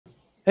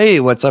Hey,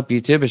 what's up,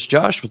 YouTube? It's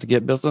Josh with the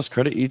Get Business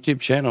Credit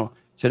YouTube channel.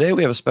 Today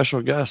we have a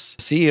special guest,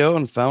 CEO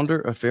and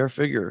founder of Fair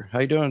Figure. How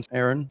you doing,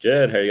 Aaron?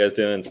 Good. How are you guys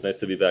doing? It's nice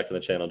to be back on the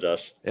channel,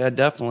 Josh. Yeah,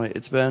 definitely.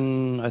 It's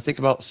been, I think,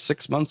 about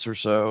 6 months or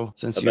so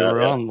since you About,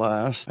 were yeah. on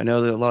last. I know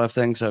that a lot of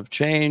things have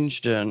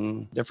changed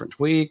and different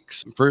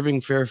tweaks,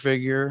 improving Fair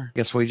Figure. I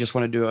guess we just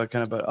want to do a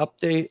kind of an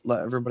update,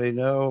 let everybody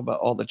know about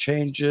all the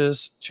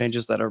changes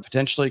that are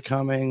potentially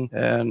coming,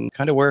 and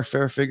kind of where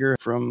Fair Figure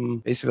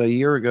from basically a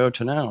year ago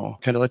to now.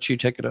 Kind of let you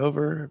take it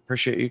over.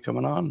 Appreciate you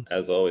coming on.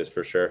 As always,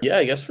 for sure. Yeah,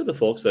 I guess for the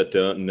folks that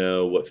don't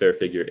know what Fair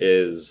Figure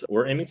is,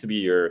 we're aiming to be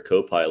your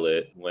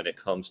co-pilot when it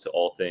comes to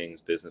all things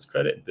business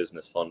credit and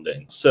business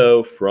funding.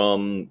 So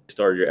from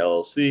start your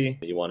LLC,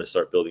 you want to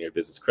start building your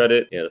business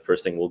credit. The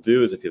first thing we'll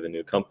do is if you have a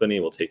new company,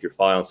 we'll take your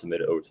file and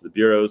submit it over to the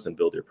bureaus and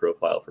build your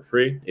profile for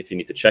free. If you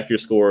need to check your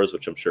scores,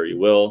 which I'm sure you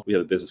will, we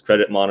have a business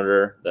credit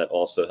monitor that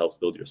also helps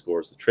build your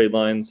scores with trade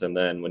lines. And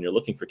then when you're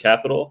looking for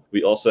capital,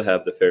 we also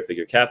have the Fair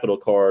Figure Capital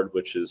Card,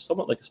 which is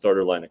somewhat like a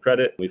starter line of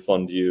credit. We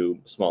fund you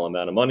a small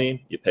amount of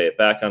money, you pay it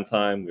back on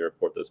time, we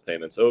report those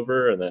payments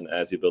over, and then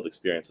as you build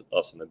experience with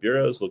us in the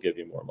bureaus, we'll give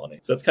you more money.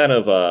 So that's kind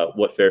of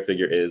what Fair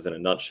Figure is in a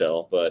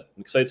nutshell. But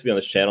I'm excited to be on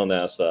this channel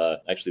now. So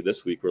actually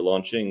this week we're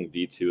launching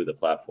V2 of the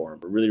platform.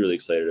 We're really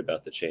excited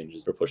about the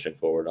changes we're pushing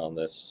forward on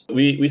this.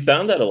 We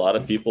found that a lot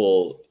of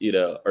people,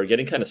 are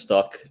getting kind of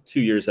stuck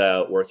 2 years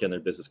out working on their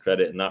business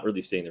credit and not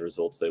really seeing the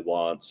results they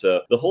want.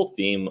 So the whole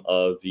theme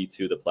of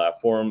V2, the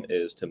platform,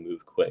 is to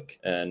move quick.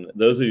 And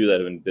those of you that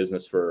have been in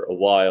business for a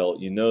while,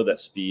 you know that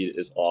speed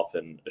is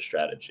often a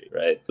strategy,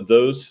 right? But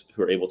those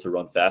who are able to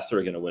run faster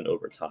are going to win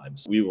over time.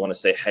 So we want to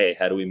say, hey,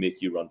 how do we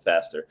make you run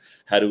faster?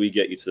 How do we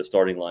get you to the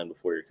starting line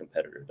before your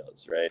competitor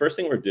does, right? First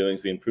thing we're doing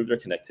is we improved our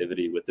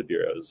connectivity with the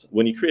bureaus.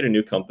 When you create a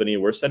new company,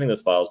 we're sending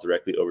those files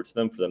directly over to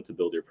them for them to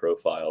build your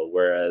profile.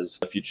 Whereas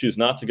if you choose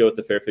not to go with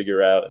the Fair Figure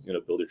route,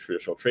 build your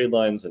traditional trade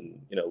lines and,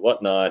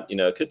 whatnot,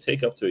 it could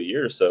take up to a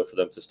year or so for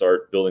them to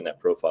start building that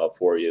profile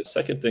for you.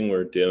 Second thing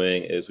we're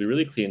doing is we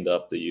really cleaned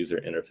up the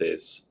user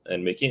interface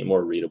and making it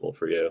more readable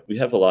for you. We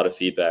have a lot of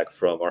feedback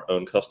from our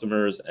own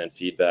customers and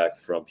feedback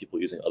from people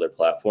using other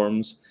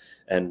platforms.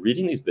 And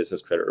reading these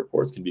business credit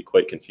reports can be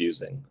quite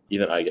confusing.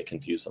 Even I get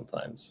confused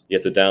sometimes. You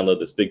have to download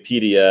this big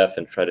PDF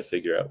and try to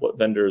figure out what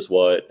vendor is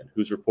what and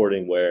who's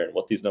reporting where and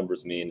what these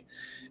numbers mean.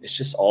 It's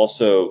just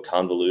also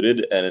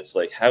convoluted. And it's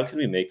like, how can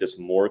we make this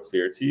more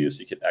clear to you so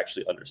you could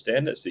actually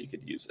understand it so you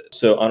could use it?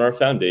 So on our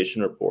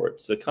foundation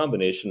reports, a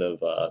combination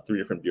of 3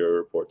 different bureau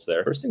reports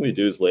there. First thing we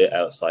do is lay it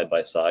out side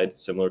by side,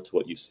 similar to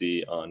what you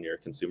see on your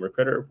consumer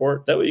credit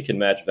report. That way you can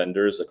match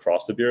vendors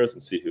across the bureaus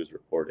and see who's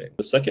reporting.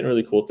 The second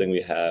really cool thing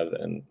we have,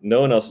 and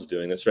no one else is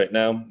doing this right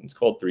now, it's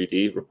called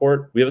 3D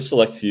report. We have a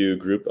select few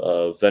group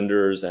of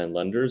vendors and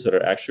lenders that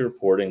are actually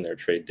reporting their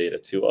trade data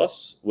to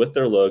us with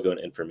their logo and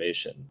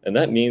information. And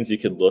that means you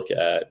could look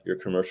at your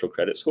commercial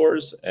credit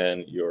scores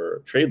and your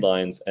trade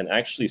lines and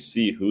actually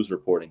see who's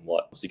reporting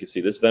what. So you can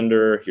see this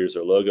vendor, here's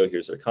their logo,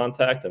 here's their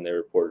contact, and they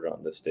reported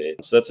on this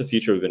date. So that's a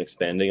feature we've been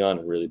expanding on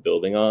and really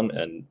building on,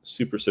 and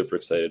super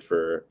excited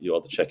for you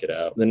all to check it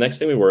out. The next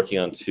thing we're working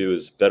on too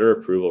is better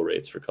approval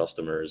rates for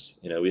customers.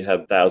 We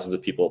have thousands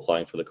of people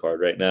applying for the card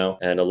right now,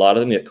 and a lot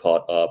of them get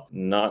caught up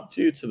not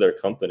due to their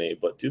company,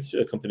 but due to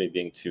the company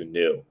being too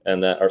new,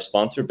 and that our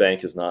sponsor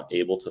bank is not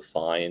able to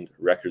find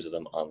records of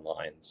them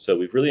online. So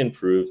we've really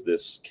improved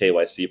this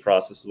KYC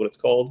process, is what it's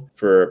called,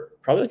 for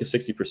probably like a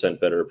 60%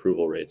 better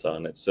approval rates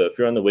on it. So if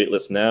you're on the wait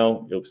list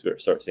now, you'll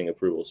start seeing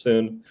approval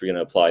soon. If you're going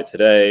to apply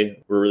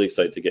today, we're really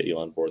excited to get you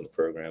on board in the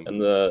program. And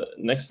the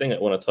next thing I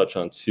want to touch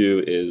on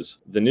too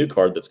is the new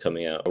card that's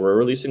coming out. We're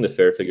releasing the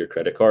Fair Figure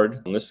credit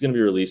card. And this is going to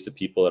be released to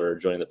people that are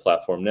joining the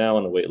platform now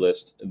on the wait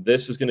list.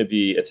 This is going to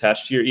be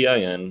attached to your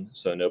EIN,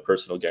 so no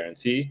personal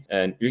guarantee,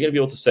 and you're going to be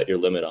able to set your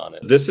limit on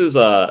it. This is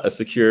a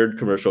secured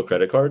commercial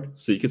credit card,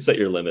 so you can set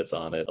your limits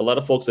on it. A lot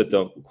of folks that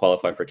don't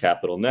qualify for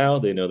capital now,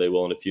 they know they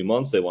will in a few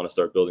months. They want to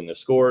start building their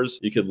scores.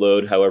 You could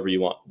load however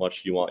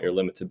much you want your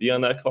limit to be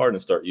on that card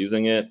and start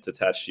using it. It's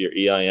attached to your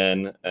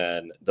EIN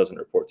and doesn't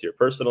report to your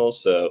personal.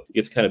 So you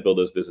get to kind of build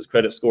those business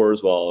credit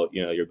scores while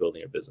you're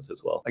building your business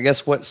as well. I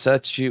guess what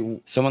sets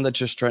you, someone that's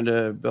just trying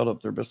to build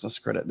up their business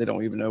credit, they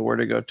don't even know where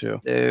to go to.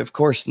 They of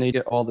course need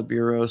all the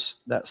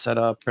bureaus that set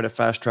up, try to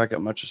fast track it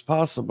as much as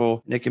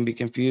possible. And it can be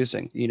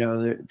confusing.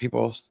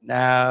 People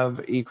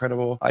NAV,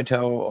 eCredible. I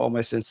tell all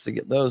my students to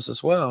get those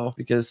as well,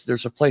 because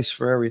there's a place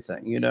for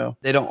everything.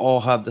 They don't all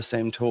have the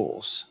same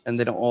tools and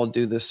they don't all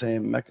do the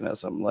same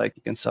mechanism. Like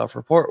you can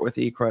self-report with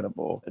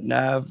eCredible.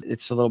 NAV,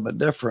 it's a little bit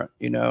different.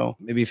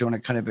 Maybe if you want to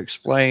kind of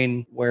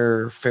explain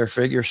where Fair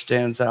Figure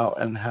stands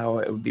out and how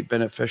it would be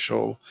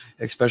beneficial,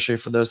 especially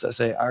for those that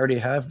say, I already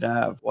have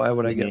NAV, why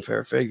would I get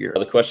Fair Figure?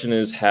 The question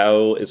is,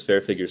 how is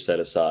Fair Figure set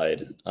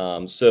aside?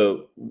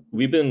 So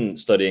we've been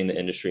studying the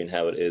industry and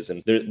how it is,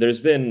 and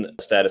there's been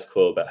a status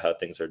quo about how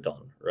things are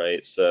done,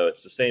 right? So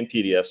it's the same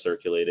PDF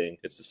circulating,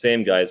 it's the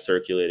same guide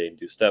circulating,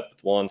 do step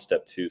 1,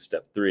 step 2,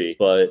 step 3,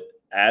 but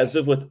as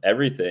of with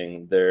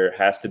everything, there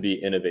has to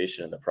be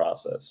innovation in the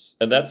process.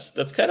 And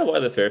that's kind of why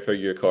the Fair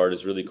Figure card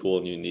is really cool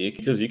and unique,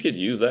 because you could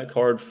use that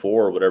card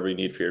for whatever you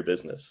need for your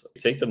business.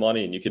 You take the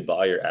money and you could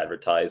buy your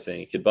advertising,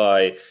 you could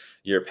buy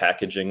your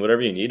packaging,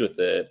 whatever you need with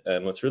it.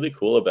 And what's really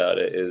cool about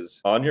it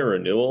is on your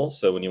renewal,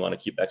 so when you want to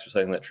keep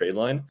exercising that trade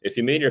line, if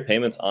you made your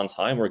payments on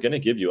time, we're going to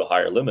give you a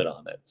higher limit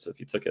on it. So if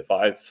you took it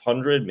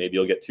 500, maybe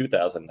you'll get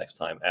 2,000 next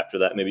time. After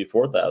that, maybe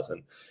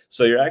 4,000.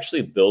 So you're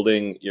actually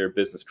building your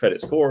business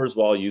credit scores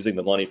while using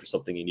the money for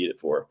something you need it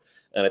for.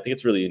 And I think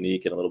it's really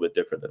unique and a little bit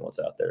different than what's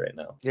out there right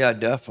now. Yeah,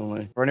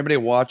 definitely. For anybody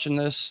watching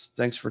this,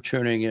 thanks for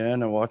tuning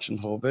in and watching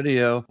the whole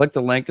video. Click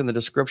the link in the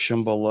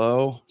description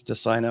below to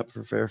sign up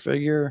for Fair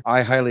Figure.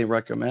 I highly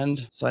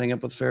recommend signing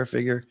up with Fair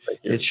Figure.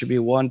 It should be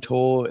one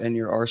tool in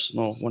your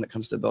arsenal when it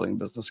comes to building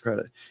business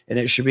credit. And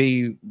it should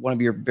be one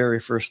of your very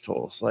first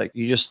tools. Like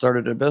you just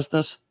started a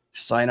business,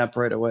 sign up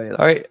right away.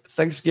 All right.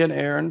 Thanks again,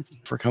 Aaron,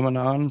 for coming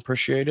on.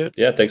 Appreciate it.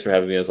 Yeah. Thanks for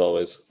having me as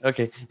always.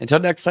 Okay. Until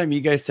next time, you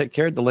guys take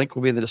care. The link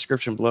will be in the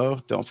description below.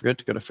 Don't forget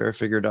to go to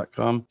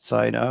fairfigure.com,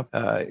 sign up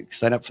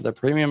for the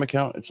premium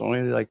account. It's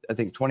only like, I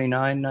think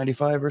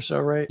 $29.95 or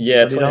so, right?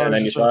 Yeah.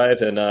 $29.95.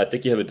 So. And I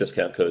think you have a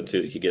discount code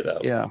too you could give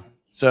out. Yeah.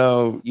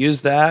 So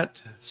use that,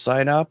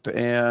 sign up,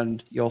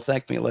 and you'll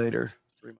thank me later.